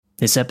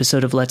This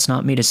episode of Let's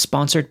Not Meet is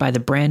sponsored by the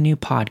brand new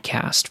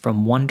podcast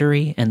from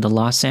Wondery and the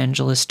Los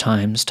Angeles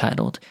Times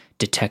titled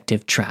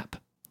Detective Trap.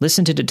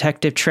 Listen to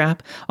Detective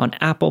Trap on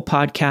Apple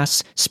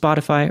Podcasts,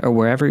 Spotify, or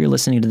wherever you're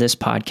listening to this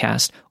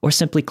podcast, or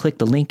simply click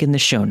the link in the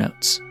show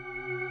notes.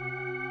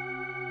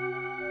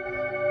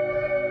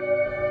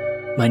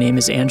 My name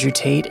is Andrew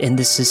Tate, and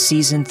this is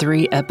Season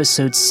 3,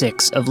 Episode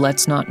 6 of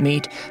Let's Not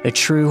Meet, a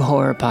true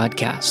horror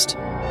podcast.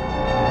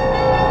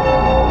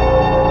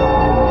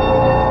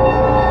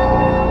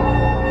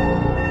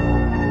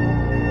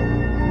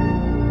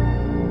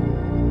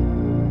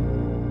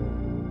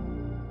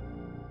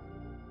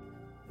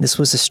 This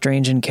was a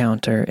strange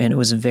encounter, and it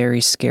was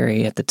very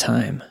scary at the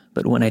time,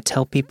 but when I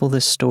tell people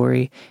this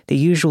story, they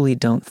usually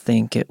don't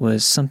think it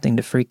was something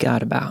to freak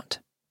out about.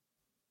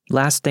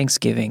 Last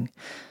Thanksgiving,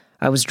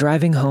 I was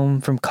driving home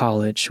from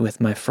college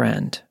with my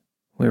friend.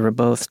 We were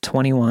both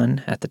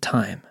 21 at the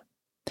time.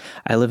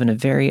 I live in a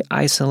very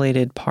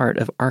isolated part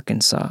of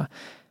Arkansas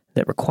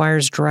that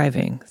requires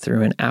driving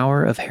through an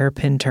hour of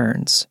hairpin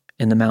turns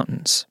in the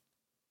mountains.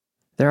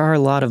 There are a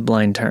lot of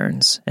blind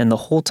turns, and the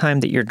whole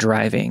time that you're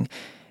driving,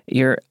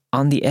 you're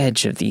on the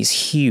edge of these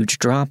huge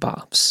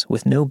drop-offs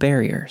with no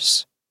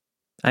barriers.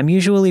 I'm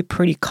usually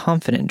pretty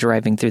confident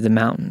driving through the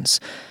mountains,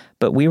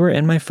 but we were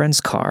in my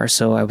friend's car,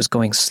 so I was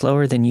going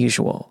slower than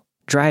usual,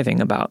 driving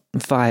about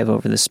 5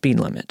 over the speed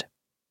limit.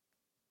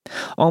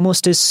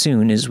 Almost as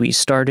soon as we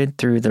started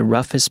through the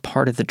roughest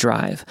part of the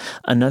drive,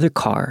 another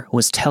car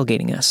was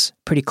tailgating us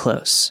pretty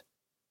close.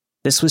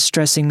 This was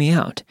stressing me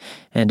out,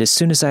 and as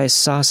soon as I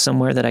saw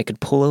somewhere that I could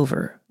pull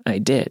over, I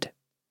did.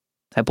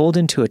 I pulled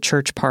into a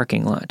church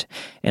parking lot,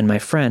 and my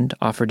friend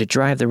offered to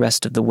drive the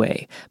rest of the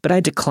way, but I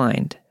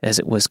declined as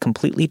it was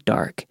completely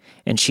dark,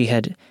 and she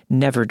had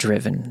never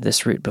driven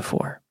this route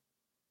before.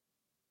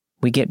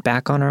 We get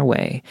back on our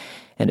way,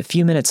 and a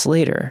few minutes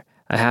later,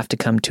 I have to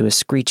come to a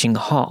screeching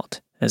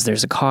halt as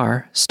there's a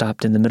car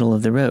stopped in the middle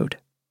of the road.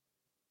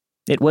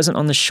 It wasn't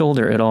on the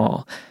shoulder at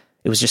all.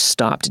 It was just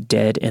stopped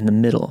dead in the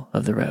middle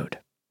of the road.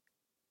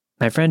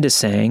 My friend is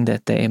saying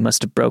that they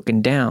must have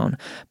broken down,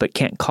 but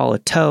can't call a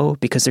tow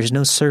because there's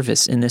no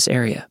service in this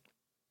area.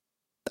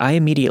 I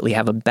immediately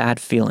have a bad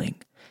feeling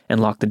and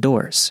lock the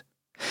doors.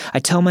 I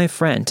tell my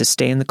friend to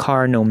stay in the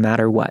car no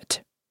matter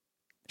what.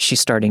 She's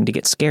starting to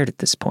get scared at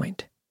this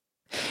point.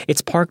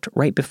 It's parked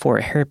right before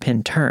a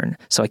hairpin turn,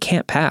 so I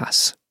can't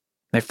pass.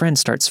 My friend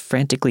starts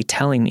frantically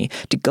telling me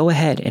to go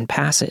ahead and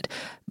pass it,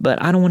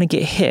 but I don't want to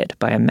get hit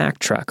by a Mack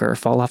truck or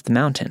fall off the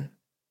mountain.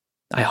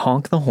 I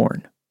honk the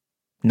horn.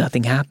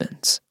 Nothing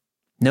happens.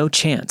 No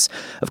chance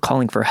of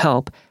calling for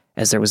help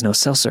as there was no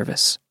cell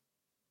service.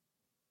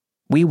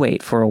 We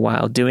wait for a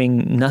while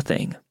doing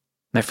nothing.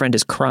 My friend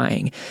is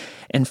crying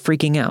and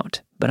freaking out,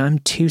 but I'm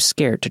too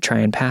scared to try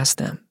and pass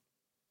them.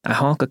 I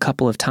honk a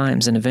couple of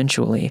times and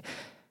eventually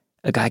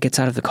a guy gets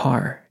out of the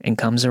car and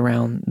comes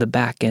around the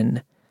back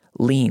and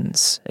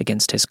leans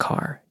against his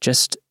car,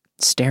 just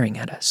staring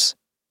at us.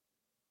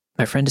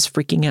 My friend is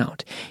freaking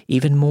out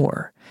even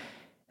more,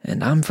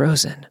 and I'm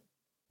frozen.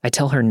 I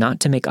tell her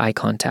not to make eye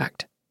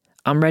contact.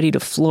 I'm ready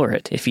to floor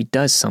it if he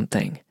does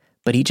something,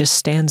 but he just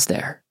stands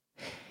there.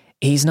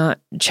 He's not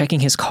checking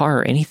his car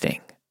or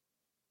anything.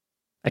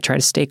 I try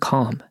to stay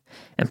calm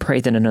and pray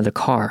that another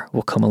car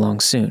will come along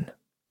soon.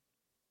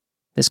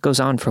 This goes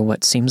on for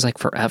what seems like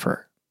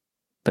forever,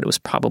 but it was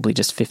probably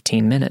just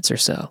 15 minutes or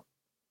so.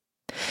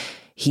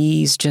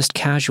 He's just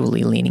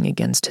casually leaning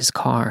against his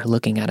car,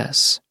 looking at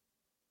us.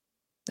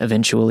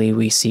 Eventually,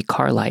 we see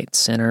car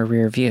lights in our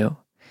rear view.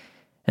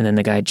 And then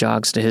the guy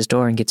jogs to his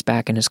door and gets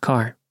back in his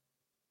car.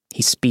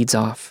 He speeds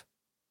off,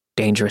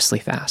 dangerously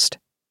fast.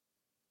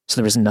 So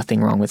there was nothing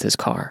wrong with his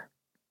car.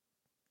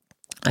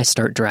 I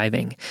start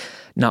driving,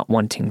 not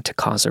wanting to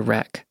cause a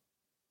wreck.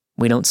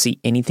 We don't see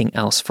anything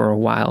else for a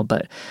while,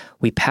 but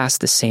we pass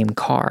the same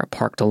car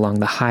parked along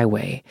the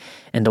highway,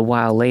 and a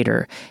while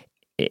later,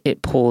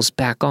 it pulls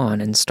back on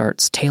and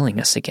starts tailing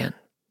us again.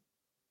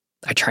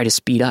 I try to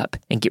speed up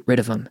and get rid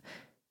of him,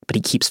 but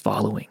he keeps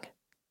following.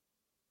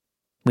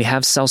 We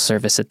have cell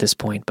service at this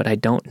point, but I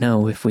don't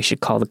know if we should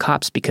call the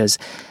cops because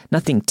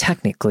nothing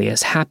technically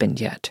has happened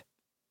yet.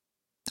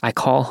 I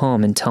call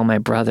home and tell my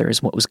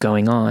brothers what was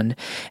going on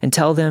and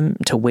tell them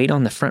to wait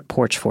on the front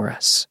porch for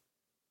us.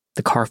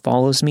 The car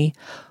follows me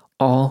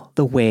all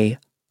the way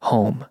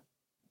home,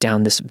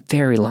 down this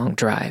very long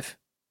drive.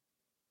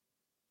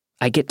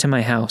 I get to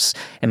my house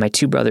and my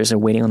 2 brothers are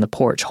waiting on the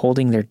porch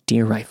holding their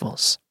deer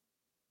rifles.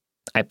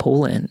 I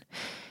pull in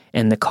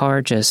and the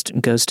car just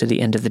goes to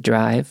the end of the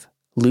drive,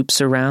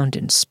 loops around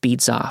and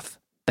speeds off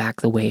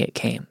back the way it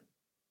came.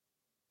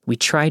 We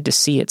tried to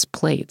see its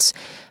plates,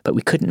 but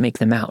we couldn't make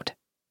them out.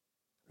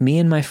 Me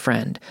and my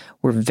friend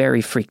were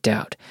very freaked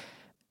out.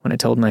 When I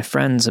told my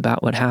friends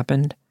about what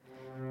happened,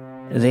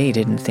 they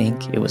didn't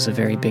think it was a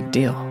very big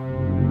deal.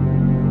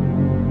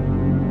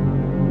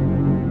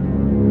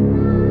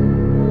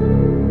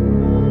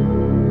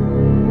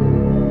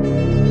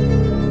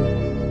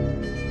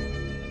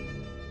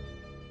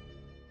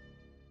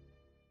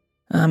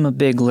 I'm a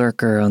big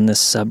lurker on this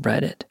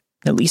subreddit,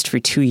 at least for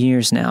 2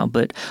 years now,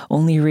 but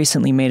only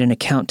recently made an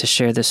account to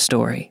share this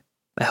story.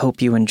 I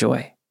hope you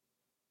enjoy.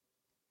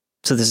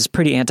 So this is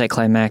pretty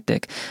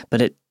anticlimactic,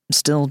 but it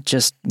still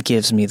just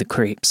gives me the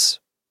creeps.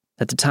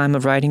 At the time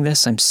of writing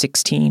this, I'm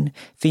 16,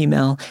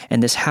 female,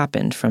 and this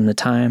happened from the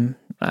time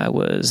I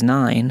was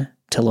 9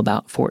 till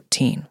about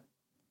 14.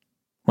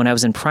 When I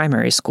was in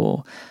primary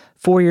school,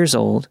 4 years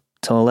old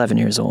till 11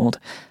 years old,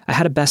 I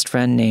had a best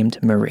friend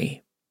named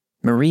Marie.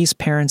 Marie's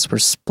parents were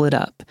split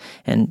up,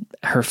 and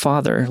her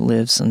father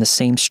lives on the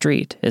same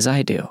street as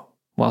I do,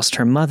 whilst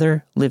her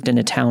mother lived in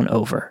a town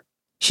over.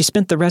 She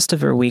spent the rest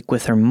of her week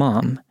with her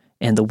mom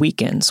and the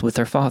weekends with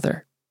her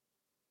father.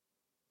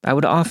 I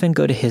would often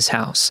go to his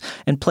house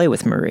and play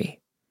with Marie.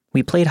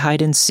 We played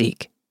hide and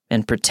seek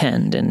and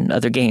pretend and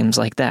other games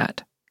like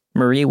that.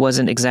 Marie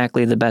wasn't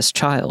exactly the best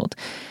child,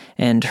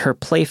 and her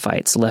play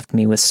fights left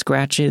me with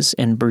scratches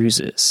and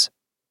bruises.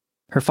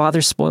 Her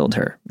father spoiled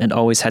her and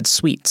always had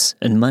sweets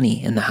and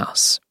money in the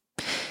house.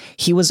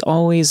 He was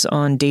always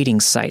on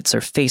dating sites or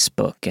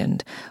Facebook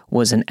and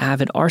was an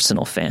avid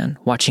Arsenal fan,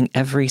 watching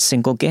every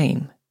single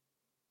game.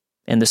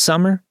 In the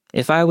summer,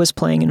 if I was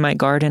playing in my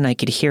garden, I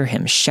could hear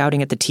him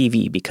shouting at the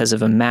TV because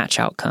of a match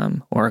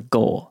outcome or a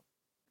goal.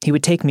 He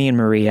would take me and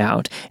Marie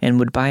out and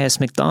would buy us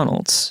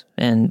McDonald's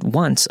and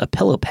once a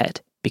pillow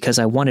pet because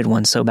I wanted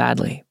one so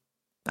badly.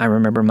 I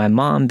remember my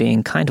mom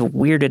being kind of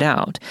weirded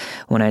out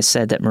when I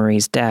said that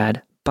Marie's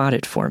dad bought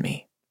it for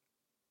me.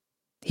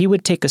 He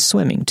would take us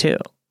swimming too,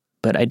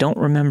 but I don't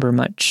remember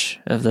much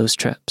of those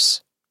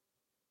trips.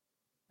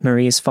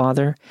 Marie's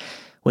father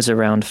was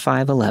around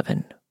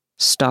 5'11",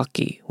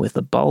 stocky with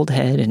a bald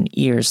head and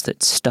ears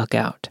that stuck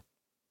out.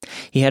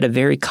 He had a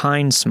very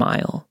kind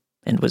smile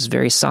and was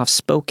very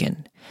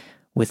soft-spoken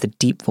with a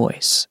deep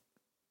voice.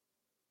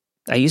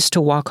 I used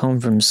to walk home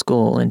from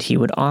school, and he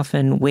would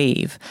often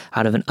wave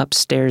out of an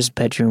upstairs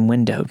bedroom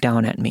window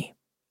down at me.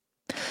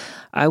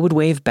 I would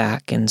wave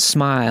back and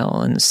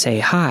smile and say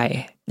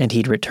hi, and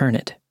he'd return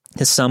it.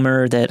 The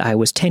summer that I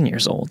was 10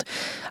 years old,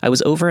 I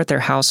was over at their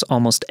house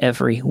almost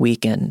every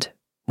weekend.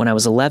 When I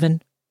was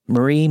 11,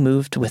 Marie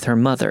moved with her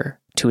mother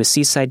to a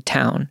seaside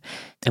town,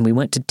 and we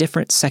went to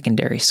different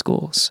secondary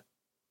schools.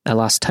 I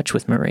lost touch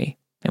with Marie,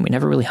 and we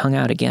never really hung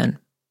out again.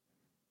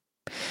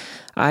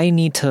 I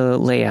need to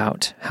lay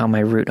out how my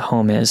route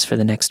home is for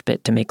the next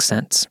bit to make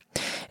sense.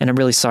 And I'm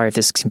really sorry if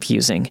this is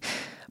confusing.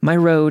 My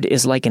road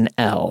is like an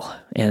L,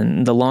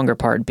 and the longer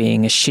part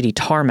being a shitty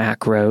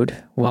tarmac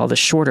road, while the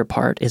shorter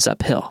part is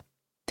uphill.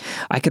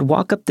 I could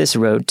walk up this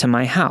road to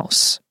my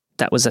house.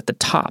 That was at the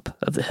top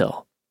of the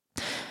hill.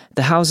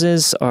 The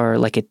houses are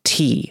like a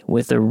T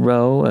with a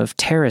row of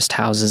terraced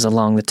houses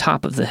along the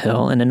top of the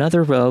hill and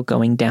another row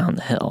going down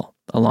the hill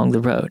along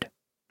the road.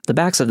 The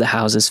backs of the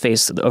houses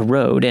face a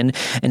road, and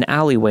an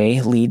alleyway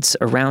leads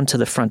around to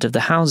the front of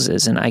the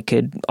houses, and I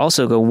could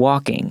also go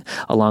walking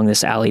along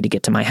this alley to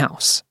get to my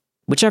house.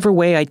 Whichever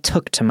way I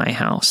took to my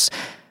house,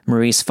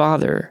 Marie's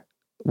father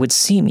would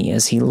see me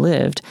as he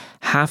lived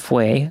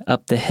halfway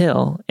up the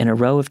hill in a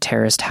row of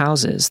terraced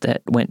houses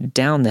that went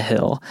down the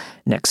hill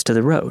next to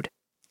the road.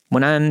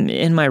 When I'm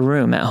in my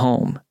room at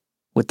home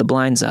with the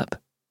blinds up,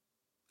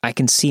 I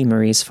can see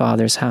Marie's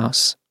father's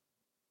house.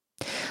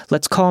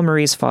 Let's call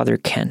Marie's father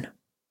Ken.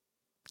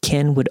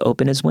 Ken would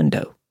open his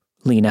window,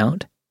 lean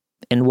out,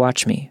 and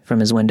watch me from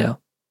his window.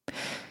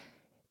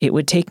 It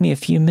would take me a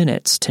few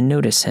minutes to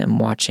notice him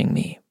watching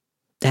me.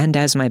 And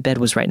as my bed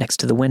was right next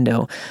to the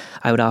window,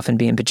 I would often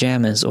be in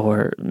pajamas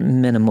or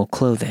minimal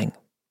clothing.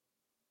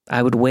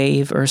 I would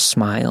wave or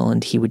smile,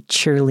 and he would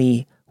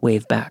cheerily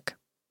wave back.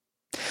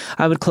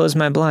 I would close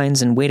my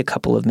blinds and wait a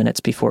couple of minutes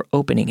before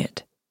opening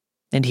it,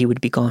 and he would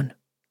be gone.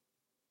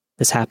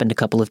 This happened a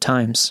couple of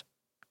times.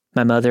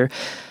 My mother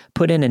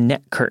put in a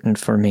net curtain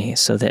for me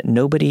so that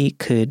nobody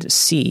could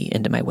see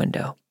into my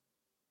window.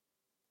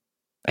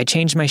 I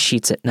change my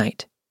sheets at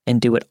night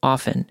and do it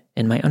often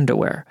in my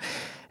underwear,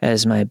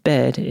 as my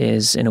bed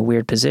is in a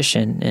weird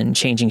position and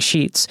changing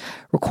sheets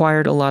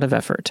required a lot of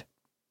effort.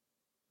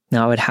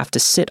 Now I would have to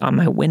sit on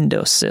my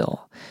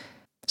windowsill,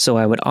 so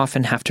I would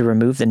often have to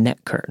remove the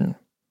net curtain.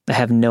 I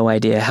have no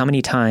idea how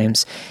many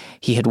times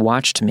he had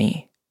watched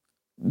me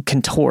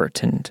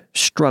contort and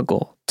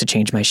struggle to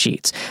change my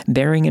sheets,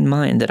 bearing in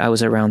mind that I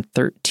was around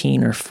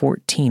 13 or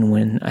 14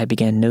 when I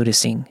began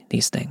noticing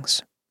these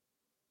things.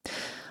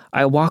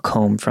 I walk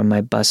home from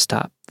my bus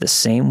stop the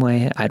same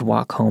way I'd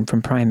walk home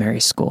from primary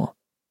school,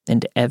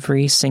 and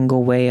every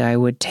single way I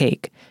would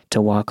take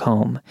to walk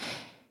home,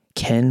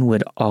 Ken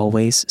would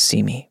always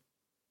see me.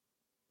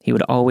 He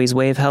would always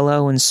wave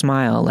hello and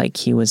smile like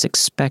he was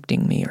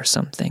expecting me or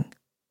something.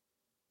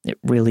 It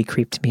really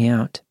creeped me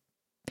out.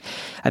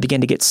 I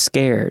began to get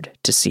scared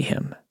to see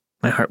him.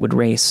 My heart would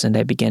race, and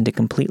I began to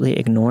completely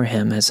ignore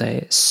him as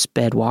I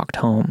walked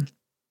home,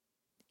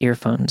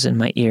 earphones in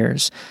my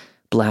ears,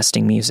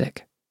 blasting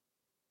music.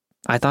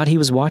 I thought he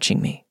was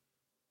watching me,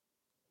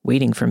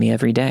 waiting for me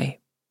every day.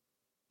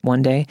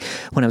 One day,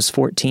 when I was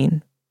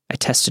 14, I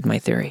tested my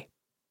theory.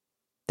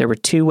 There were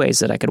 2 ways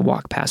that I could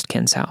walk past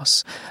Ken's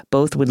house.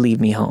 Both would lead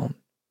me home.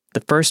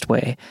 The first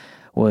way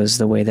was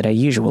the way that I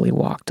usually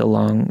walked,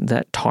 along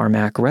that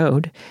tarmac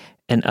road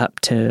and up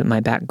to my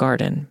back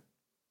garden.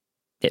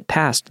 It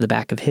passed the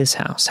back of his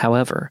house.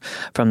 However,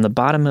 from the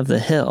bottom of the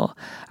hill,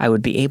 I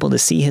would be able to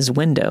see his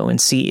window and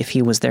see if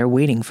he was there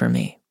waiting for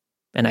me,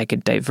 and I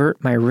could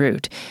divert my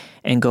route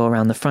and go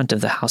around the front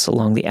of the house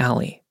along the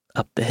alley,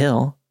 up the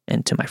hill,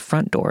 and to my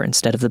front door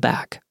instead of the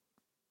back.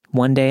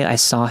 One day I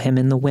saw him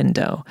in the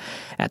window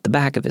at the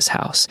back of his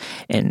house,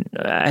 and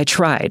I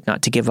tried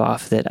not to give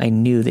off that I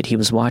knew that he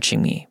was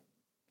watching me.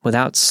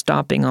 Without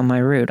stopping on my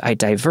route, I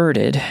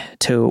diverted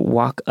to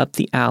walk up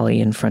the alley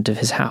in front of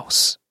his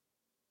house.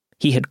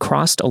 He had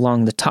crossed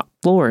along the top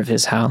floor of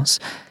his house,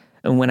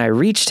 and when I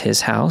reached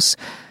his house,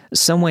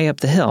 some way up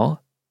the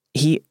hill,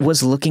 he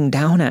was looking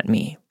down at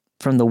me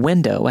from the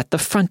window at the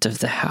front of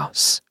the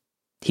house.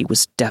 He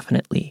was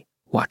definitely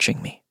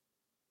watching me.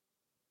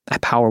 I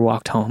power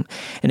walked home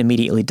and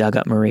immediately dug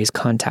up Marie's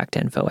contact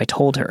info. I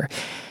told her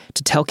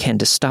to tell Ken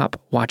to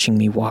stop watching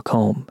me walk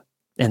home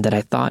and that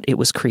I thought it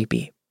was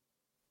creepy.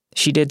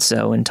 She did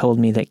so and told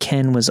me that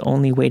Ken was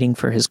only waiting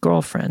for his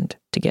girlfriend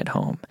to get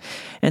home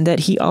and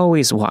that he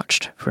always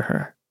watched for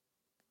her.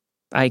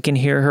 I can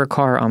hear her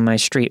car on my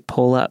street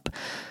pull up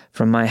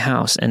from my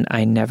house, and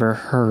I never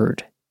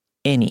heard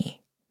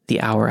any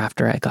the hour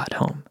after I got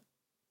home.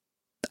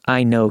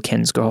 I know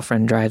Ken's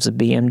girlfriend drives a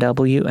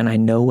BMW, and I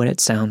know what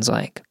it sounds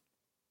like.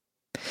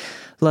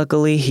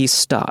 Luckily, he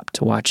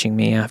stopped watching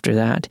me after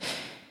that,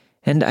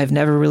 and I've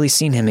never really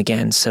seen him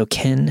again, so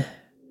Ken,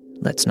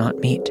 let's not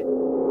meet.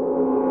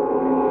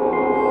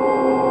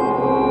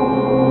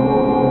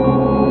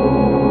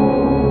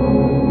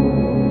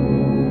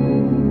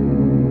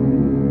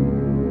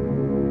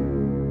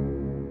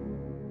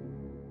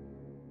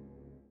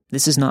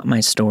 This is not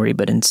my story,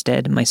 but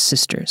instead my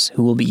sister's,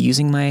 who will be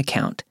using my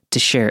account to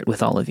share it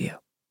with all of you.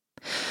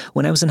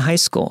 When I was in high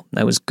school,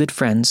 I was good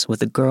friends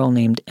with a girl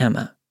named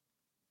Emma.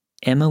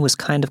 Emma was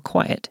kind of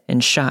quiet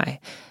and shy,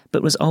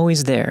 but was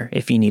always there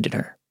if you needed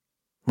her.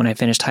 When I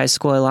finished high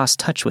school, I lost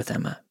touch with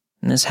Emma,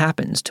 and this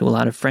happens to a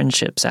lot of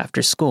friendships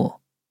after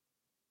school.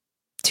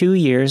 2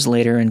 years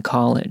later in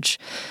college,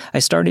 I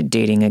started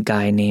dating a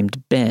guy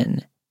named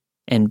Ben,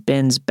 and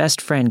Ben's best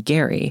friend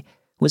Gary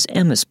was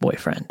Emma's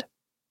boyfriend.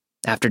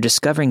 After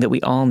discovering that we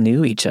all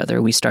knew each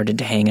other, we started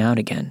to hang out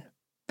again.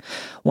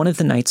 One of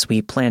the nights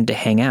we planned to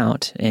hang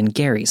out in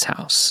Gary's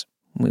house.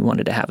 We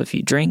wanted to have a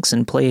few drinks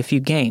and play a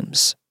few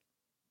games.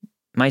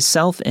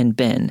 Myself and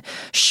Ben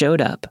showed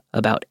up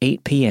about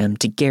 8 p.m.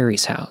 to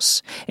Gary's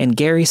house, and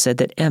Gary said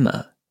that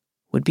Emma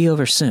would be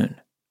over soon.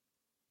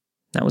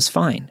 That was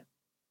fine.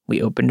 We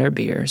opened our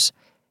beers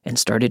and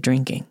started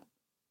drinking.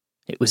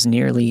 It was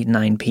nearly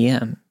 9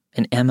 p.m.,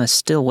 and Emma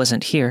still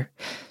wasn't here,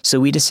 so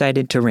we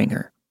decided to ring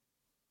her.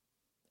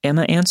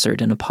 Emma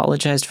answered and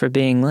apologized for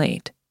being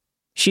late.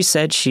 She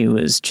said she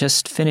was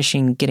just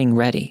finishing getting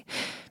ready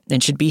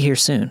and should be here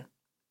soon.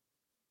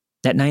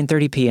 At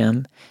 9:30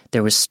 p.m.,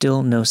 there was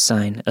still no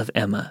sign of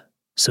Emma,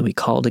 so we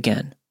called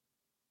again.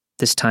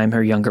 This time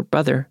her younger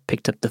brother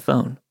picked up the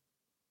phone.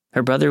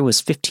 Her brother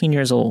was 15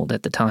 years old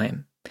at the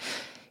time.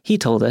 He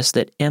told us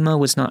that Emma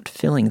was not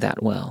feeling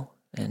that well,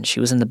 and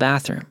she was in the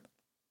bathroom.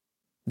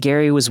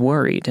 Gary was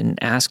worried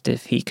and asked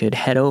if he could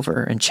head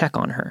over and check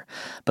on her,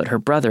 but her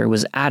brother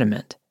was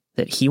adamant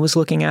that he was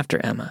looking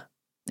after Emma,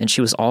 and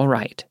she was all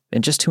right,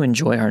 and just to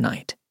enjoy our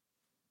night.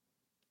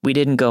 We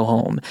didn't go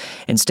home.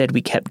 Instead,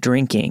 we kept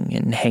drinking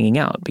and hanging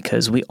out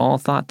because we all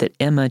thought that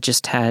Emma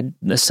just had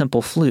a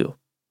simple flu.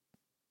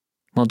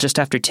 Well, just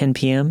after 10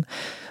 p.m.,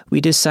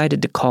 we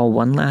decided to call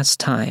one last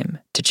time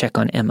to check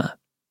on Emma.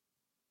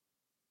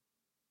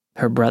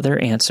 Her brother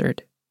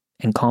answered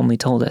and calmly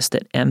told us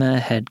that Emma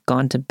had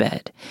gone to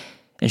bed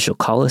and she'll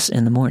call us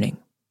in the morning.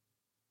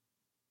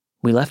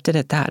 We left it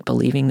at that,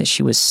 believing that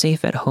she was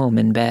safe at home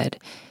in bed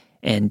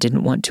and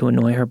didn't want to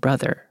annoy her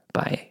brother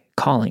by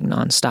calling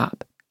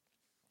nonstop.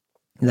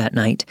 That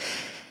night,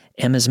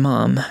 Emma's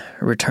mom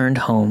returned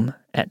home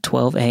at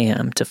 12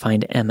 a.m. to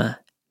find Emma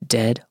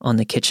dead on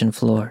the kitchen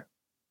floor.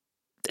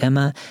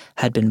 Emma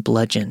had been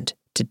bludgeoned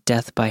to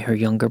death by her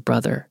younger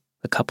brother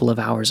a couple of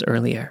hours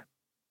earlier.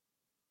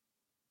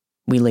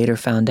 We later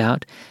found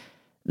out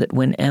that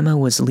when Emma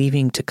was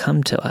leaving to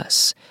come to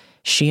us,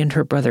 she and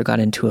her brother got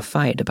into a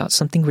fight about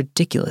something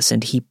ridiculous,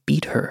 and he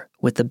beat her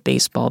with a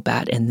baseball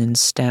bat and then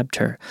stabbed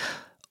her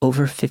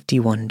over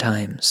 51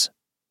 times.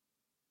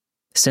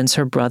 Since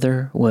her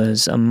brother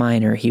was a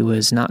minor, he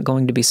was not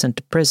going to be sent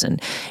to prison.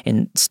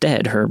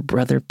 Instead, her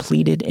brother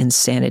pleaded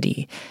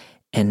insanity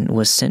and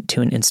was sent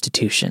to an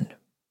institution.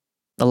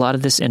 A lot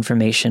of this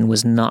information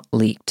was not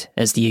leaked,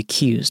 as the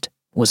accused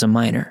was a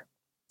minor.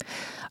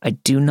 I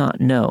do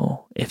not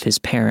know if his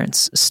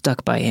parents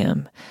stuck by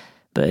him,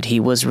 but he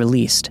was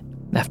released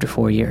after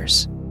 4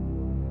 years.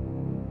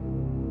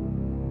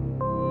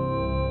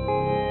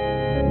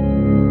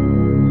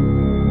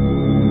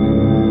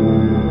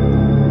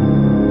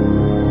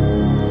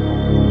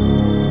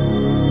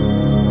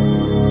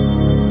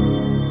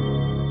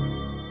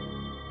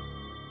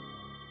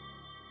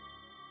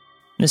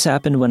 This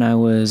happened when I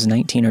was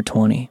 19 or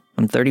 20.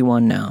 I'm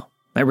 31 now,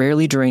 I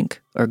rarely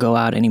drink or go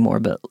out anymore,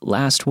 but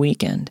last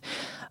weekend,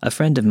 a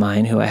friend of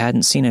mine who I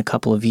hadn't seen in a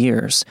couple of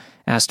years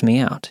asked me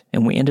out,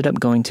 and we ended up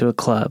going to a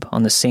club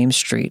on the same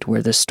street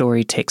where the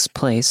story takes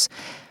place,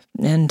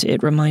 and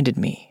it reminded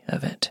me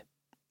of it.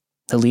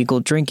 The legal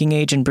drinking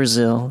age in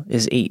Brazil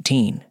is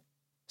 18,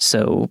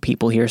 so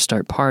people here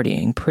start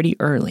partying pretty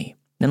early.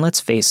 And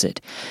let's face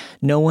it,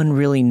 no one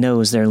really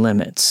knows their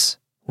limits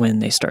when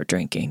they start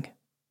drinking.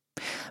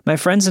 My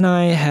friends and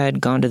I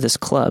had gone to this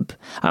club.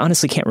 I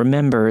honestly can't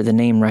remember the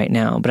name right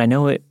now, but I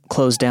know it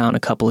closed down a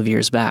couple of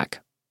years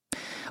back.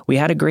 We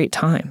had a great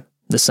time.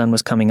 The sun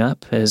was coming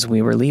up as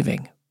we were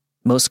leaving.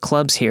 Most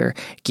clubs here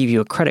give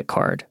you a credit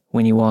card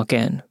when you walk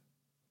in,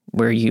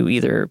 where you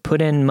either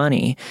put in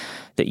money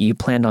that you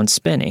planned on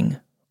spending,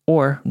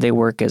 or they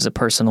work as a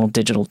personal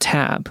digital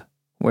tab,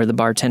 where the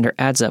bartender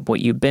adds up what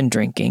you've been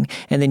drinking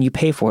and then you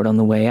pay for it on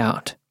the way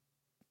out.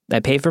 I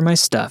pay for my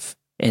stuff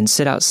and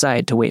sit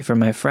outside to wait for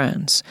my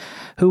friends,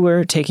 who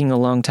were taking a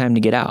long time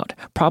to get out,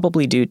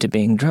 probably due to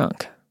being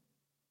drunk.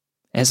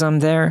 As I'm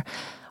there,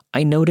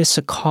 I notice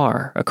a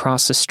car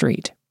across the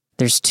street.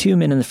 There's 2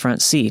 men in the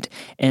front seat,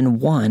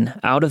 and one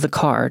out of the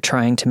car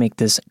trying to make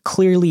this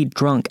clearly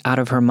drunk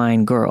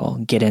out-of-her-mind girl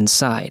get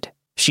inside.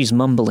 She's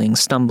mumbling,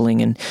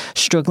 stumbling, and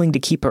struggling to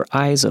keep her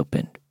eyes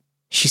open.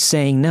 She's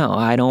saying, "No,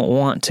 I don't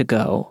want to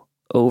go,"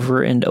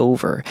 over and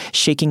over,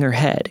 shaking her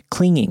head,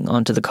 clinging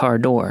onto the car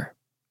door,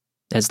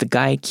 as the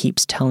guy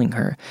keeps telling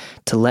her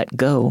to let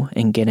go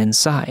and get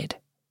inside.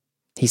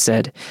 He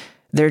said,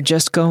 "They're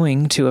just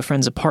going to a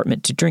friend's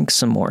apartment to drink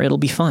some more. It'll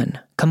be fun.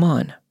 Come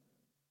on."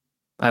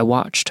 I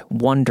watched,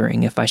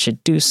 wondering if I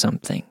should do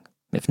something,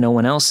 if no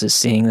one else is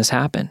seeing this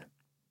happen.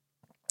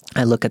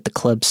 I look at the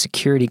club's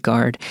security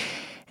guard,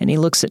 and he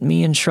looks at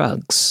me and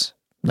shrugs,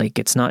 like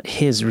it's not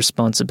his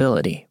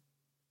responsibility.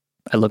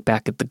 I look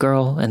back at the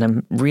girl, and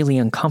I'm really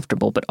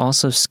uncomfortable, but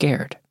also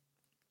scared.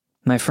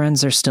 My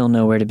friends are still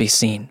nowhere to be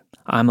seen.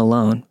 I'm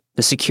alone.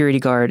 The security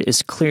guard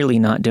is clearly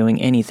not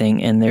doing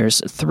anything, and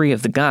there's 3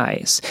 of the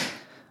guys.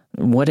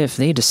 What if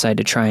they decide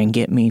to try and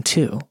get me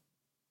too?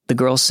 The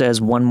girl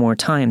says one more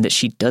time that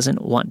she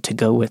doesn't want to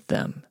go with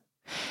them.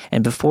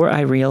 And before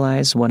I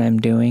realize what I'm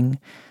doing,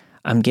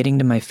 I'm getting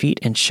to my feet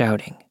and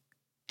shouting,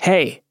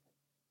 "Hey!"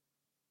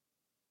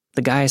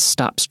 The guy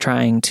stops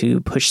trying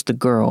to push the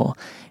girl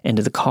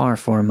into the car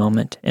for a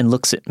moment and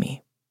looks at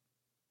me.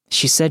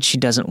 "She said she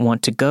doesn't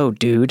want to go,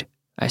 dude,"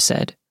 I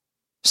said,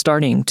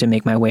 starting to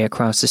make my way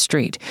across the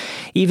street,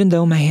 even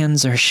though my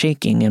hands are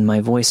shaking and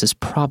my voice is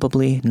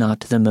probably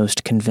not the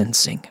most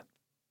convincing.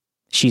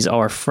 "She's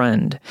our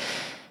friend.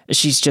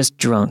 She's just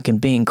drunk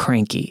and being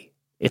cranky.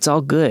 It's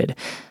all good.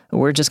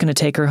 We're just going to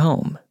take her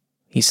home,"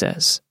 he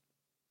says.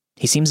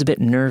 He seems a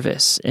bit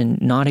nervous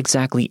and not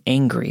exactly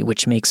angry,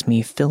 which makes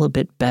me feel a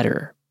bit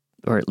better,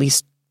 or at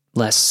least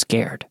less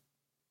scared.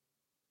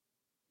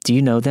 "Do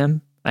you know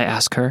them?" I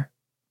ask her.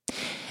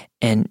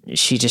 And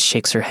she just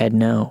shakes her head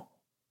no,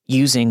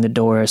 using the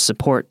door as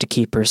support to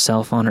keep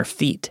herself on her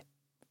feet.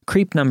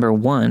 Creep number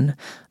 1,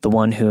 the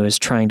one who is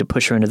trying to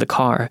push her into the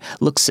car,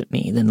 looks at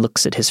me, then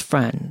looks at his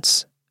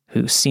friends,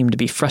 who seem to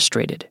be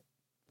frustrated,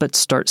 but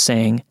start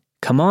saying,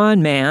 "Come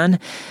on, man,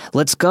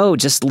 let's go,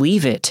 just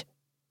leave it."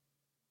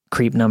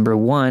 Creep number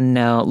 1,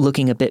 now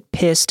looking a bit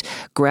pissed,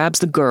 grabs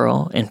the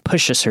girl and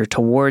pushes her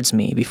towards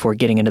me before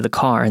getting into the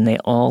car, and they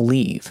all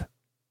leave.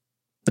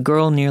 The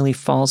girl nearly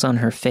falls on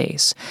her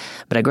face,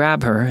 but I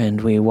grab her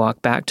and we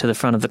walk back to the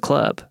front of the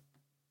club.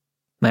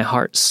 My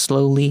heart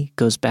slowly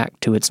goes back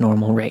to its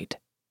normal rate.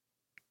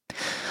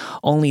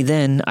 Only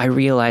then I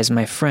realized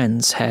my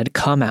friends had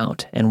come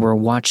out and were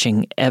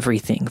watching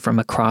everything from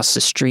across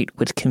the street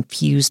with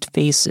confused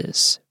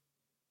faces.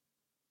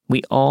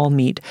 We all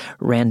meet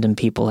random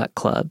people at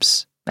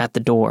clubs, at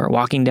the door,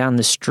 walking down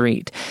the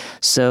street,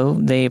 so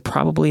they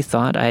probably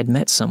thought I had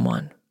met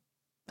someone.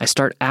 I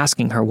start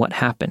asking her what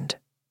happened,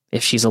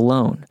 if she's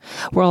alone,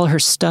 where all her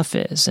stuff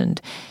is,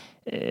 and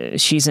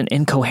she's an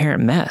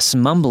incoherent mess,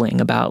 mumbling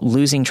about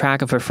losing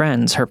track of her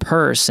friends, her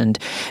purse, and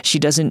she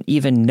doesn't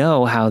even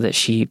know how that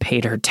she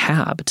paid her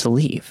tab to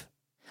leave.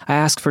 I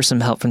ask for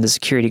some help from the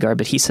security guard,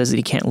 but he says that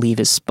he can't leave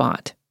his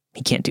spot.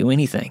 He can't do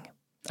anything.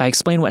 I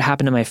explain what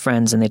happened to my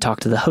friends, and they talk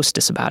to the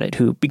hostess about it,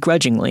 who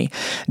begrudgingly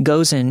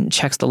goes and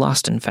checks the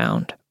lost and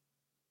found.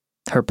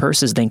 Her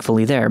purse is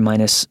thankfully there,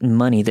 minus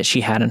money that she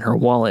had in her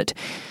wallet,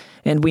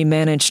 and we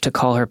managed to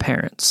call her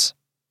parents.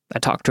 I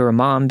talked to her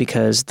mom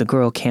because the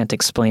girl can't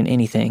explain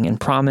anything and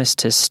promised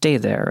to stay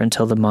there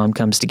until the mom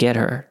comes to get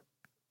her.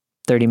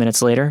 30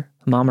 minutes later,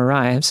 Mom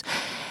arrives,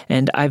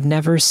 and I've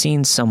never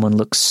seen someone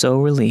look so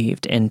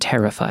relieved and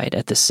terrified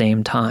at the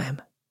same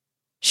time.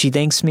 She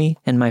thanks me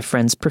and my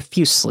friends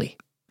profusely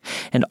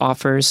and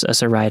offers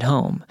us a ride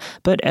home,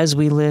 but as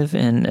we live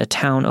in a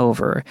town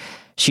over,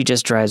 she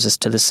just drives us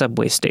to the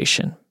subway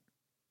station.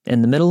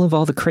 In the middle of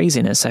all the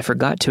craziness, I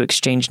forgot to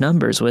exchange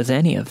numbers with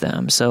any of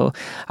them, so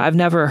I've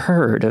never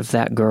heard of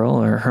that girl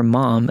or her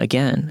mom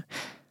again.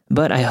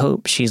 But I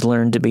hope she's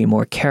learned to be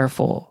more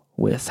careful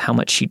with how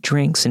much she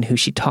drinks and who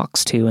she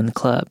talks to in the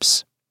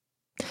clubs.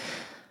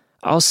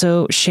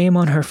 Also, shame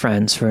on her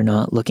friends for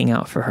not looking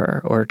out for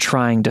her or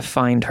trying to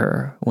find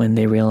her when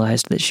they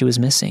realized that she was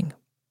missing.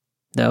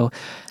 Though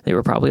they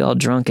were probably all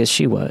drunk as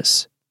she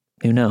was.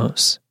 Who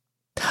knows?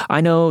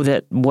 I know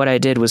that what I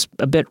did was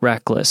a bit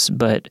reckless,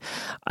 but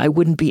I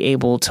wouldn't be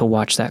able to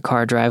watch that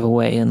car drive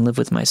away and live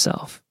with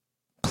myself.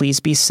 Please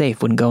be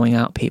safe when going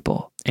out,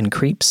 people. And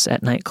creeps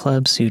at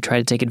nightclubs who try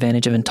to take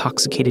advantage of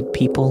intoxicated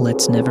people,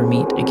 let's never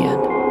meet again.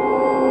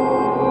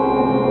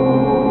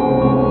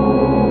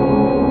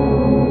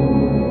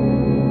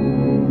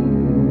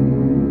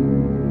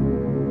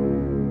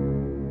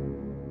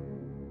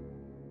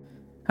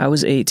 I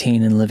was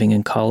 18 and living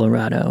in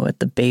Colorado at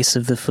the base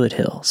of the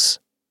foothills.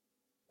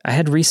 I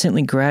had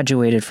recently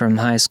graduated from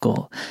high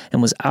school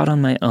and was out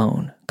on my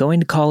own,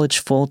 going to college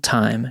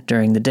full-time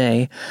during the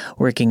day,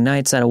 working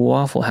nights at a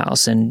Waffle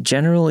House, and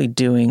generally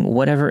doing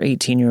whatever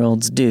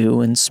 18-year-olds do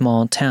in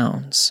small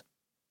towns.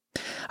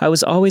 I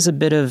was always a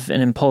bit of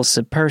an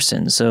impulsive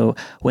person, so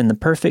when the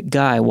perfect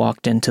guy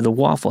walked into the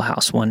Waffle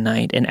House one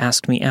night and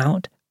asked me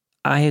out,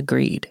 I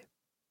agreed.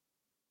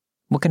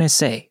 What can I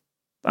say?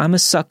 I'm a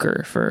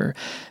sucker for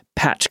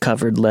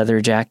patch-covered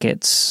leather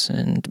jackets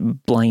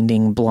and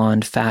blinding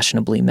blonde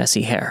fashionably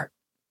messy hair.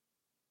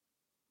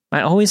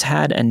 I always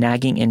had a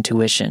nagging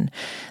intuition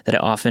that I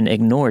often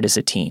ignored as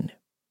a teen,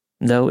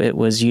 though it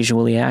was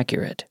usually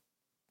accurate.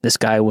 This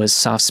guy was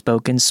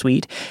soft-spoken,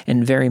 sweet,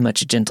 and very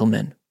much a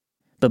gentleman.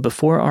 But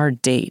before our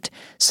date,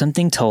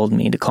 something told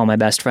me to call my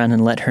best friend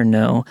and let her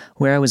know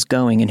where I was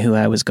going and who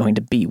I was going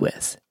to be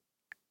with.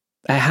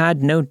 I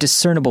had no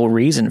discernible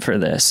reason for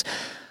this,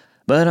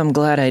 but I'm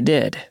glad I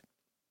did.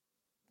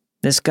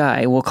 This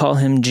guy, we'll call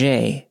him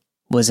Jay,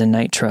 was a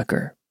night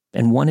trucker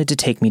and wanted to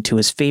take me to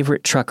his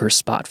favorite trucker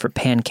spot for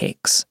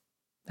pancakes.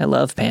 I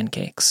love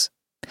pancakes.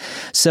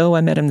 So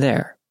I met him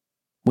there.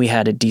 We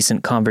had a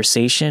decent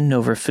conversation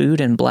over food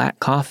and black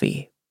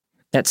coffee.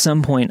 At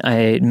some point,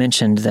 I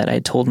mentioned that I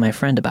told my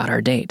friend about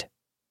our date.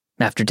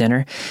 After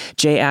dinner,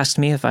 Jay asked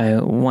me if I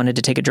wanted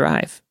to take a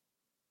drive.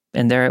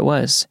 And there it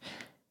was,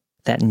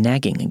 that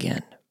nagging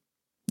again.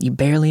 You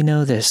barely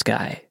know this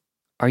guy.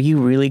 Are you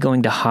really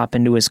going to hop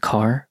into his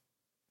car?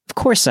 Of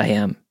course I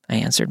am, I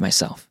answered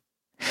myself.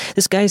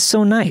 This guy's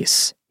so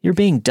nice. You're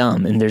being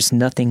dumb and there's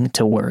nothing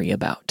to worry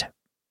about.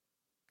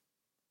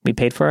 We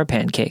paid for our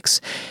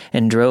pancakes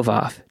and drove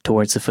off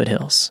towards the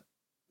foothills.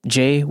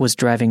 Jay was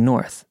driving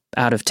north,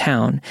 out of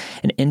town,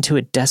 and into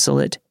a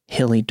desolate,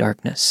 hilly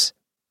darkness.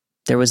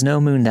 There was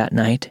no moon that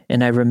night,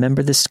 and I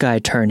remember the sky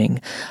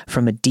turning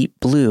from a deep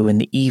blue in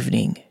the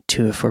evening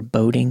to a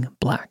foreboding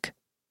black.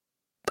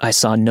 I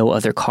saw no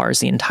other cars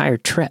the entire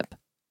trip.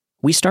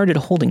 We started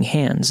holding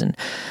hands and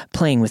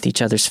playing with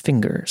each other's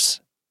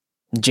fingers.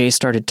 Jay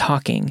started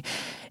talking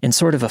in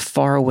sort of a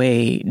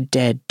faraway,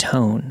 dead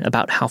tone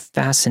about how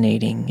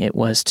fascinating it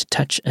was to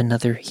touch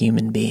another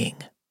human being.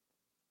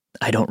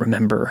 I don't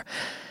remember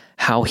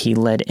how he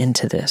led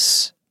into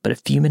this, but a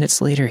few minutes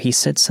later he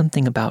said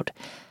something about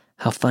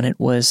how fun it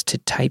was to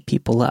tie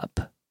people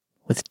up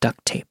with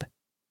duct tape.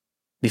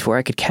 Before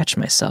I could catch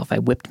myself, I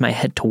whipped my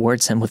head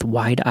towards him with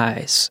wide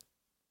eyes.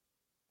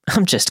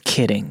 I'm just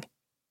kidding,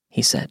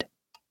 he said.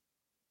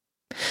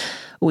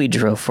 We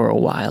drove for a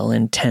while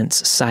in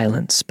tense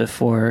silence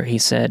before he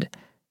said,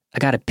 I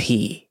gotta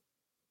pee,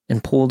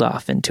 and pulled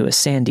off into a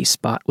sandy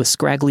spot with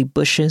scraggly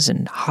bushes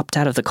and hopped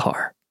out of the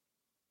car.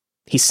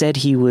 He said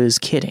he was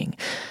kidding,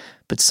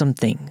 but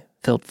something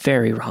felt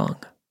very wrong.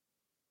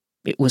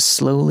 It was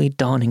slowly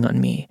dawning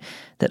on me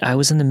that I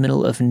was in the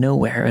middle of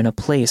nowhere in a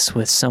place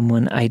with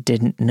someone I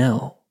didn't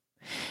know,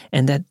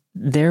 and that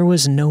there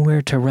was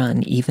nowhere to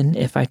run even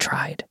if I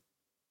tried.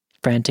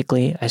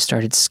 Frantically, I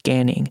started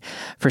scanning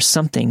for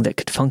something that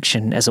could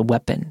function as a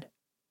weapon.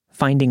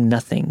 Finding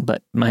nothing,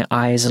 but my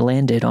eyes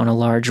landed on a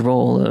large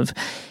roll of,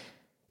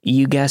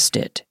 you guessed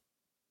it,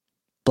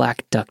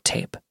 black duct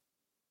tape.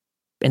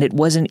 And it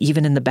wasn't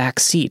even in the back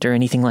seat or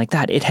anything like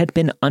that. It had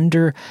been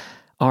under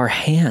our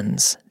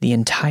hands the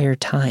entire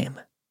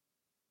time.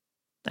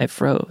 I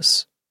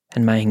froze,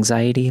 and my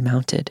anxiety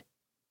mounted.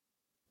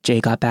 Jay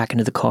got back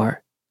into the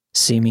car,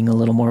 seeming a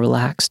little more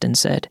relaxed, and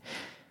said,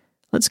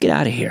 Let's get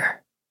out of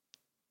here.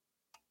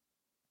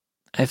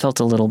 I felt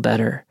a little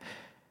better.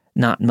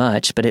 Not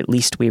much, but at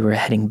least we were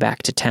heading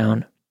back to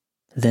town.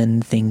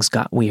 Then things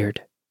got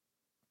weird.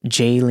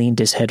 Jay leaned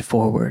his head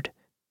forward,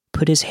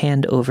 put his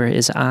hand over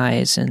his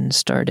eyes, and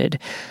started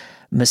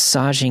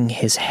massaging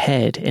his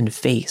head and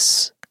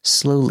face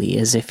slowly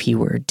as if he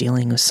were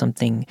dealing with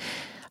something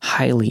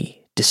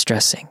highly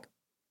distressing.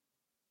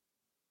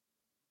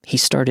 He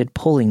started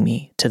pulling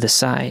me to the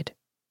side.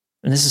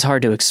 And this is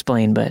hard to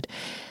explain, but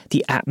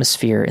the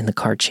atmosphere in the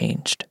car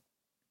changed,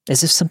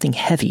 as if something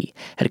heavy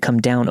had come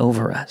down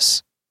over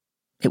us.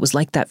 It was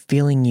like that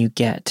feeling you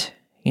get,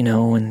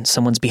 when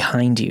someone's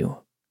behind you,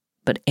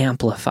 but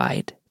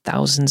amplified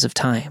thousands of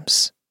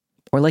times.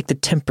 Or like the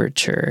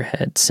temperature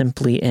had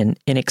simply and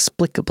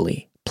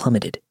inexplicably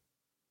plummeted.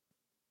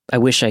 I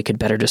wish I could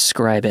better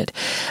describe it,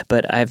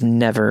 but I've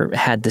never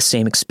had the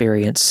same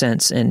experience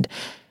since, and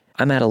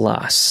I'm at a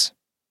loss.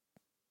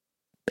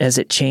 As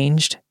it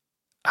changed,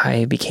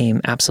 I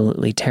became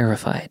absolutely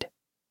terrified.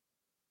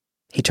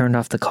 He turned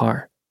off the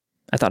car.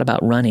 I thought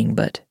about running,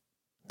 but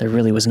there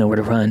really was nowhere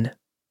to run.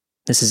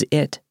 This is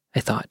it, I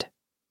thought.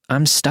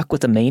 I'm stuck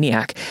with a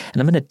maniac,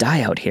 and I'm going to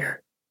die out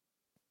here.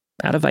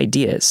 Out of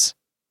ideas,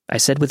 I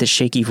said with a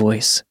shaky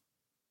voice,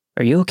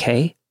 "Are you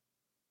okay?"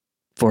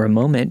 For a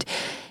moment,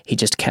 he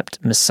just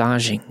kept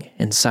massaging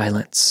in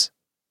silence.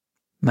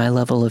 My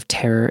level of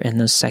terror in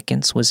those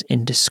seconds was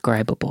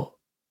indescribable.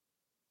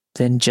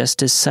 Then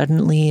just as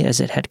suddenly as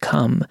it had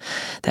come,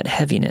 that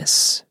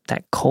heaviness,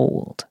 that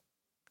cold,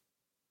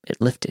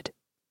 it lifted.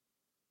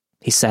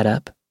 He sat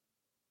up,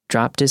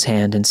 dropped his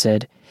hand and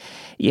said,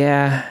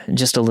 "Yeah,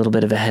 just a little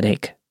bit of a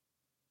headache.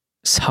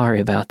 Sorry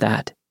about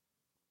that."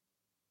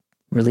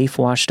 Relief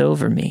washed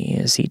over me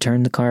as he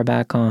turned the car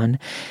back on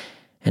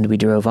and we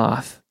drove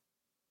off.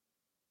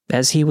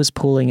 As he was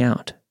pulling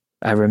out,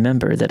 I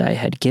remember that I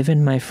had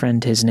given my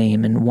friend his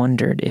name and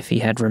wondered if he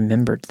had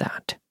remembered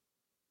that.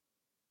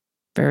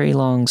 Very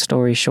long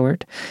story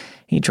short,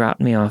 he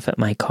dropped me off at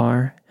my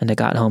car and I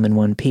got home in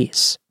one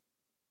piece.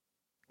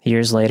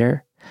 Years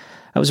later,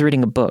 I was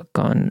reading a book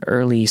on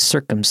early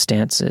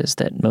circumstances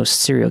that most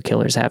serial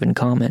killers have in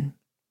common.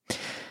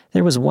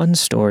 There was one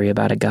story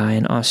about a guy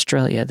in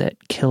Australia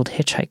that killed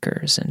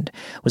hitchhikers and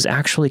was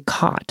actually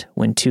caught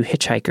when two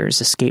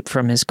hitchhikers escaped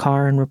from his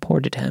car and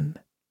reported him.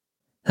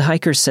 The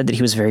hikers said that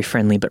he was very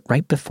friendly, but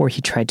right before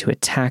he tried to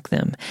attack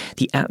them,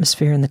 the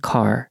atmosphere in the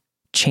car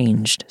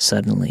changed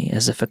suddenly,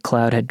 as if a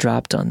cloud had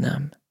dropped on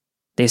them.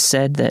 They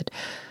said that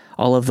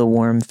all of the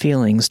warm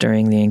feelings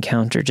during the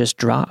encounter just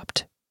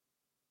dropped.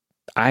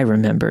 I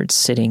remembered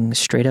sitting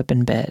straight up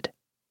in bed,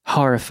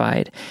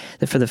 horrified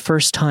that for the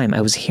first time I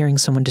was hearing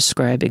someone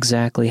describe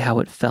exactly how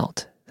it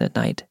felt that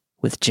night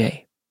with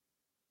Jay.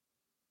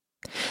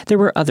 There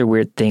were other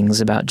weird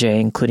things about Jay,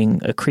 including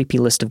a creepy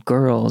list of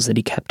girls that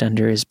he kept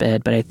under his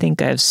bed, but I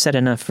think I've said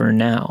enough for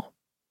now.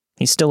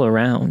 He's still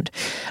around.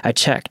 I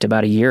checked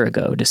about a year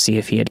ago to see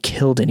if he had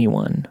killed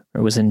anyone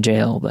or was in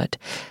jail, but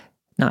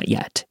not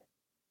yet.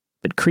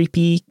 But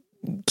creepy,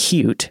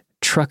 cute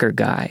trucker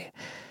guy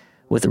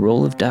with a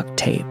roll of duct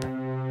tape.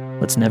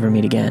 Let's never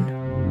meet again.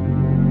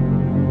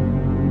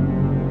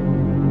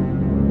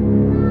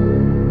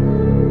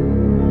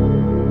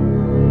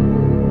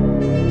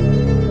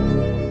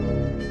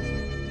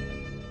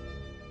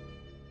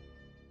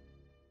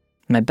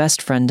 My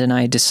best friend and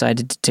I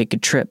decided to take a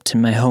trip to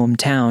my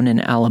hometown in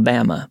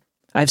Alabama.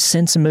 I've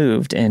since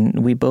moved,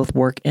 and we both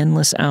work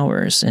endless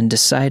hours and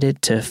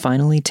decided to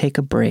finally take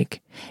a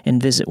break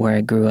and visit where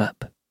I grew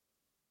up.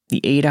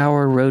 The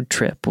 8-hour road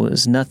trip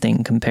was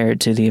nothing compared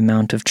to the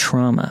amount of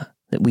trauma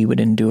that we would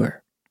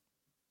endure.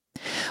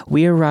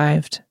 We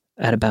arrived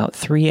at about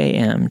 3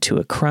 a.m. to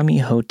a crummy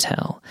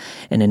hotel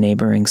in a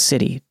neighboring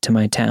city to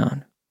my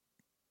town.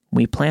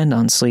 We planned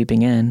on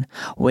sleeping in,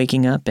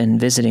 waking up and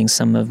visiting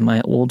some of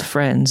my old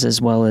friends, as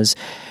well as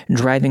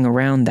driving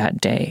around that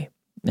day,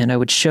 and I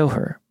would show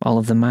her all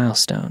of the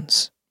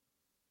milestones.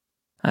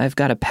 I've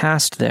got a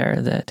past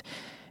there that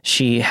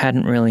she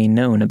hadn't really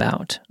known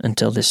about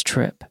until this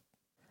trip.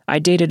 I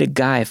dated a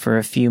guy for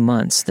a few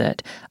months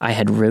that I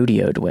had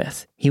rodeoed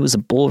with. He was a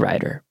bull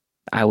rider.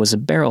 I was a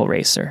barrel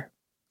racer.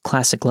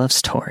 Classic love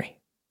story.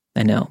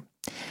 I know.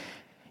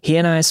 He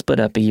and I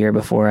split up a year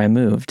before I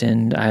moved,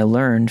 and I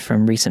learned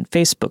from recent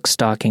Facebook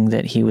stalking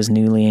that he was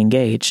newly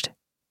engaged.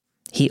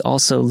 He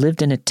also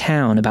lived in a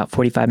town about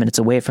 45 minutes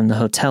away from the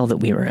hotel that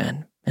we were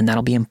in, and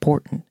that'll be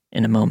important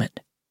in a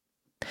moment.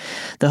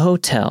 The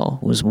hotel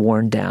was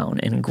worn down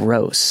and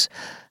gross,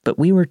 but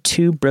we were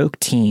two broke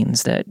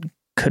teens that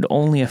could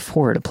only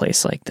afford a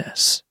place like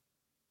this.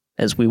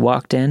 As we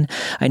walked in,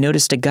 I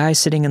noticed a guy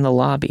sitting in the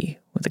lobby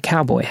with a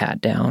cowboy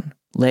hat down,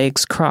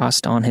 legs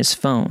crossed on his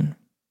phone.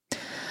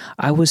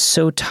 I was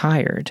so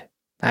tired,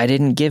 I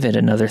didn't give it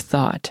another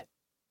thought,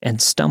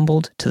 and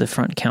stumbled to the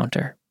front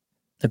counter.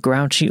 A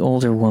grouchy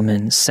older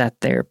woman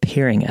sat there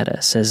peering at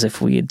us as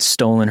if we had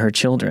stolen her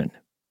children.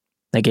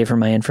 I gave her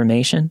my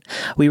information,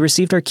 we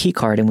received our key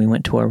card, and we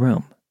went to our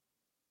room.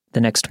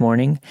 The next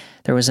morning,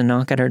 there was a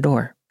knock at our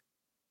door.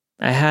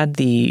 I had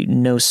the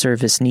 "no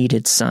service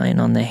needed" sign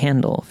on the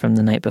handle from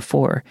the night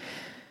before,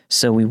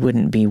 so we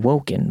wouldn't be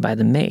woken by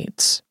the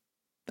maids.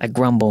 I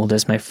grumbled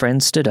as my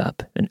friend stood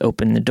up and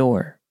opened the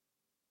door.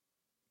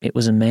 It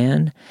was a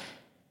man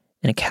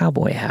in a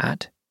cowboy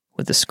hat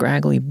with a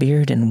scraggly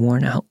beard and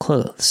worn-out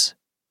clothes.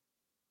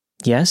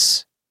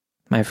 "Yes,"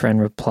 my friend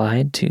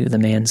replied to the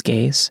man's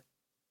gaze.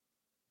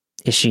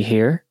 "Is she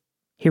here?"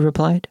 he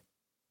replied.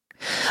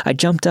 I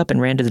jumped up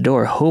and ran to the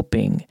door,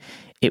 hoping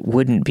it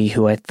wouldn't be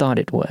who I thought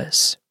it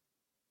was.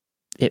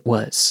 It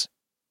was,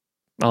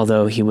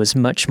 although he was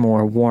much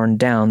more worn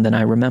down than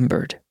I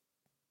remembered.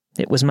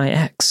 It was my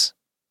ex.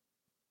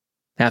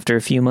 After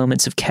a few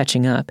moments of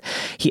catching up,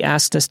 he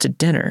asked us to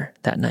dinner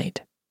that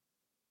night.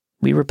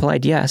 We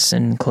replied yes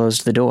and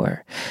closed the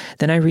door.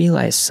 Then I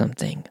realized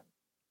something.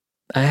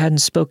 I hadn't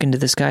spoken to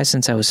this guy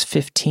since I was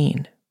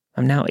 15.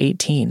 I'm now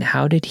 18.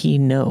 How did he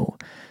know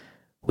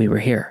we were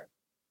here?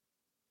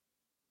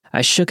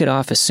 I shook it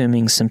off,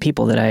 assuming some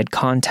people that I had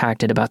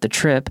contacted about the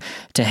trip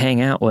to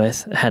hang out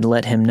with had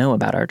let him know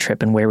about our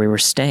trip and where we were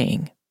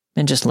staying,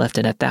 and just left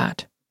it at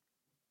that.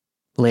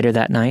 Later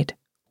that night,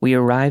 we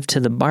arrived to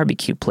the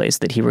barbecue place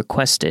that he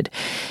requested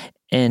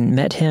and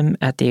met him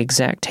at the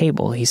exact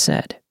table he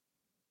said.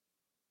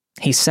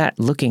 He sat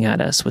looking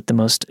at us with the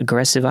most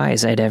aggressive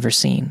eyes I'd ever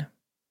seen.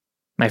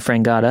 My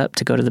friend got up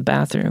to go to the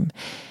bathroom,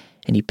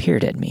 and he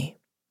peered at me.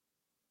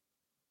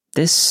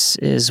 This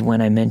is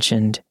when I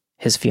mentioned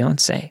his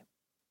fiancée.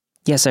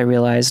 Yes, I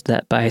realized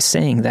that by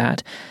saying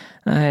that,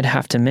 I'd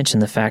have to mention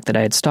the fact that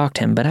I had stalked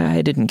him, but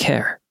I didn't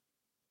care.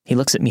 He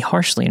looks at me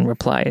harshly and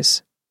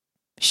replies,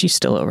 "She's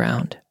still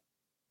around.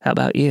 How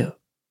about you?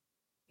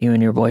 You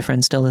and your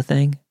boyfriend still a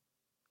thing?"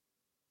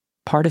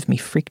 Part of me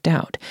freaked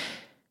out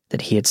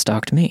that he had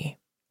stalked me,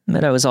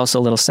 but I was also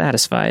a little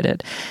satisfied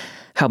at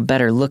how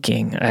better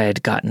looking I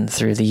had gotten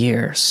through the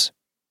years.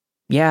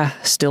 "Yeah,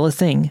 still a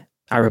thing,"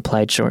 I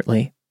replied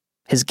shortly.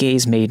 His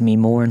gaze made me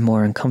more and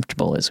more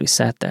uncomfortable as we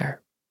sat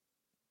there.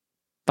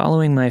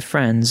 Following my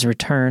friend's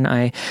return,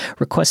 I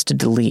requested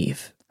to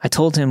leave. I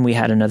told him we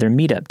had another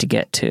meetup to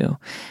get to,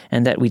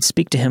 and that we'd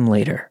speak to him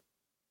later.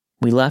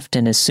 We left,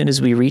 and as soon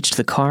as we reached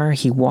the car,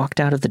 he walked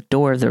out of the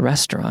door of the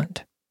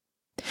restaurant.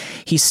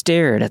 He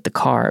stared at the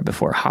car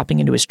before hopping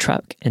into his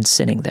truck and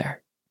sitting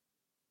there.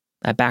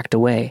 I backed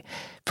away,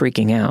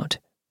 freaking out,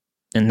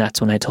 and that's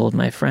when I told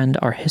my friend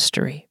our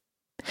history.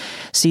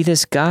 See,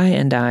 this guy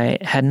and I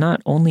had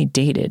not only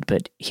dated,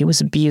 but he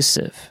was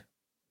abusive.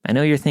 I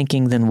know you're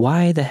thinking, then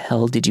why the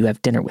hell did you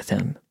have dinner with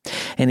him?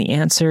 And the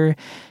answer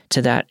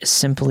to that is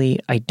simply,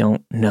 I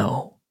don't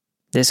know.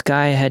 This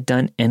guy had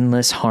done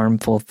endless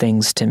harmful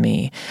things to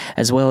me,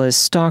 as well as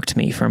stalked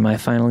me for my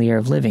final year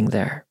of living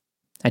there.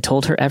 I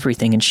told her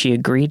everything, and she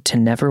agreed to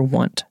never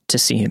want to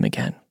see him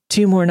again.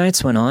 2 more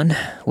nights went on,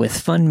 with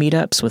fun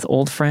meetups with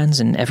old friends,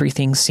 and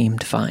everything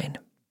seemed fine.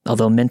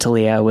 Although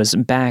mentally I was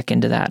back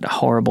into that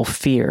horrible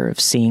fear of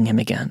seeing him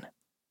again.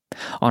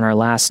 On our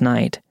last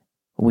night,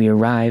 we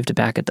arrived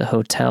back at the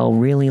hotel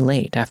really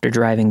late after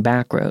driving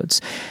back roads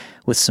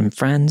with some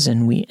friends,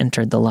 and we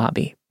entered the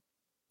lobby.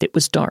 It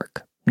was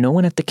dark, no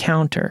one at the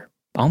counter,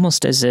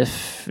 almost as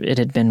if it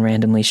had been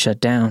randomly shut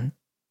down.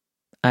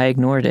 I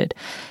ignored it,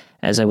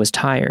 as I was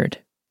tired,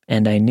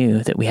 and I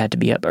knew that we had to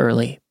be up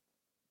early.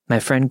 My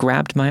friend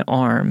grabbed my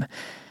arm,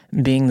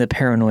 being the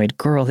paranoid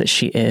girl that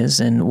she is,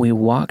 and we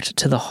walked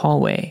to the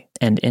hallway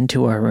and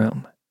into our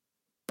room,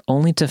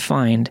 only to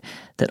find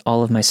that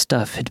all of my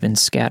stuff had been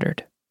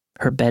scattered.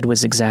 Her bed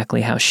was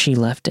exactly how she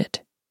left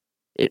it.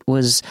 It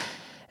was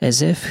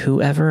as if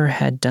whoever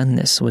had done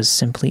this was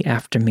simply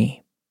after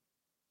me.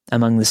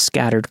 Among the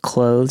scattered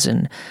clothes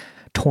and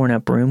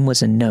torn-up room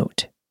was a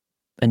note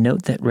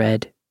that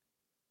read,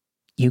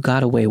 "You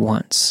got away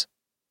once.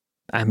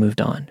 I moved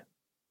on,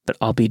 but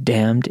I'll be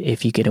damned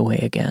if you get away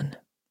again."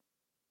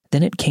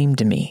 Then it came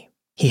to me.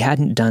 He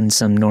hadn't done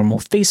some normal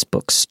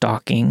Facebook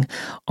stalking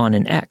on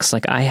an ex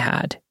like I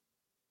had.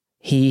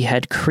 He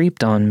had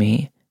creeped on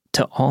me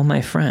to all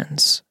my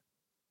friends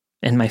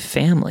and my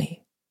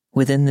family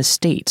within the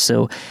state,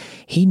 so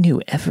he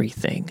knew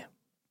everything,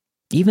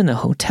 even the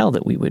hotel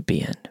that we would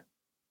be in.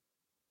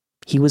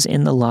 He was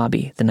in the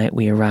lobby the night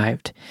we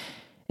arrived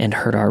and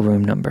heard our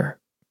room number.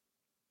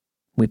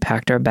 We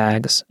packed our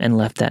bags and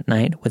left that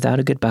night without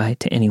a goodbye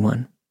to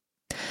anyone.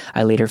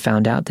 I later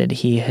found out that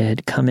he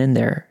had come in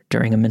there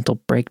during a mental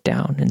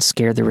breakdown and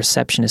scared the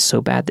receptionist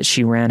so bad that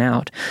she ran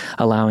out,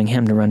 allowing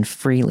him to run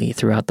freely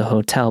throughout the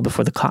hotel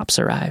before the cops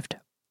arrived.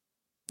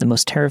 The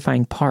most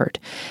terrifying part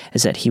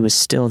is that he was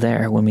still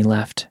there when we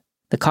left.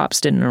 The cops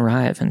didn't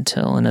arrive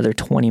until another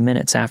 20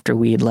 minutes after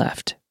we had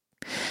left.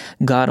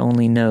 God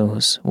only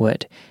knows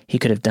what he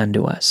could have done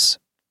to us.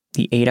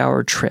 The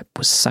 8-hour trip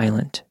was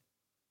silent,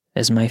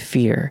 as my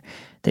fear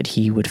that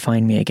he would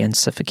find me again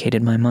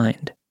suffocated my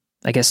mind.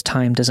 I guess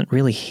time doesn't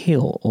really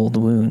heal old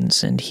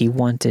wounds, and he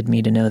wanted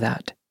me to know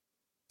that.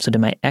 So to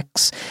my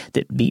ex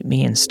that beat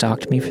me and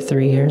stalked me for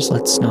 3 years,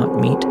 let's not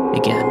meet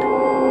again.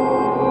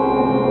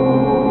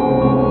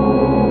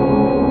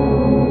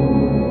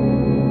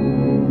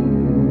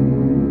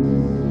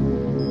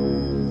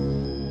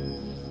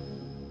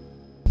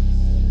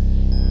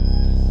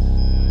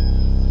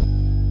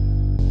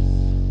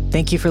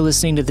 Thank you for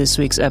listening to this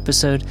week's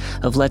episode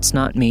of Let's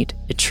Not Meet,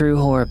 a true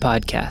horror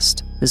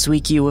podcast. This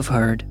week you have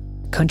heard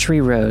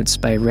Country Roads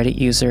by Reddit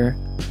user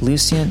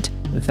Lucient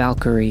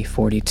Valkyrie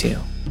 42.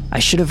 I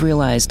Should Have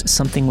Realized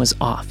Something Was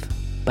Off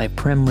by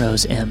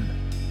Primrose M.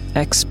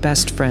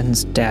 Ex-Best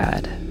Friend's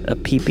Dad, a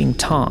Peeping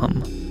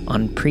Tom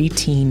on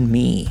Preteen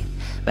Me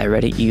by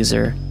Reddit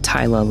user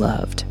Tyla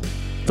Loved.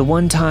 The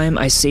One Time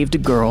I Saved a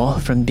Girl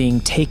from Being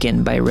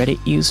Taken by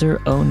Reddit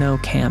user Oh No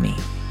Cammy.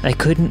 I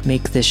Couldn't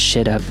Make This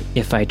Shit Up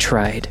If I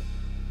Tried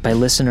by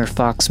listener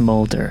Fox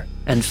Mulder.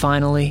 And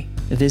finally,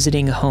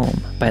 Visiting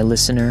Home by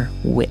listener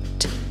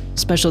Wit.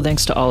 Special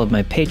thanks to all of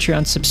my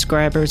Patreon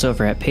subscribers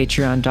over at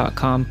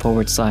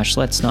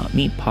patreon.com/Let's Not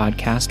Meet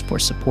podcast for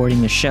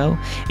supporting the show,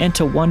 and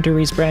to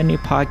Wondery's brand new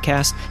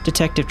podcast,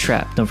 Detective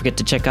Trap. Don't forget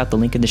to check out the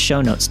link in the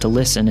show notes to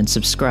listen and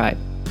subscribe.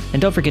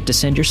 And don't forget to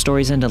send your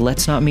stories into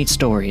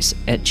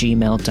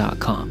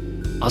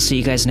letsnotmeetstories@gmail.com. I'll see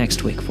you guys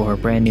next week for a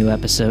brand new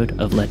episode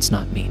of Let's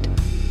Not Meet.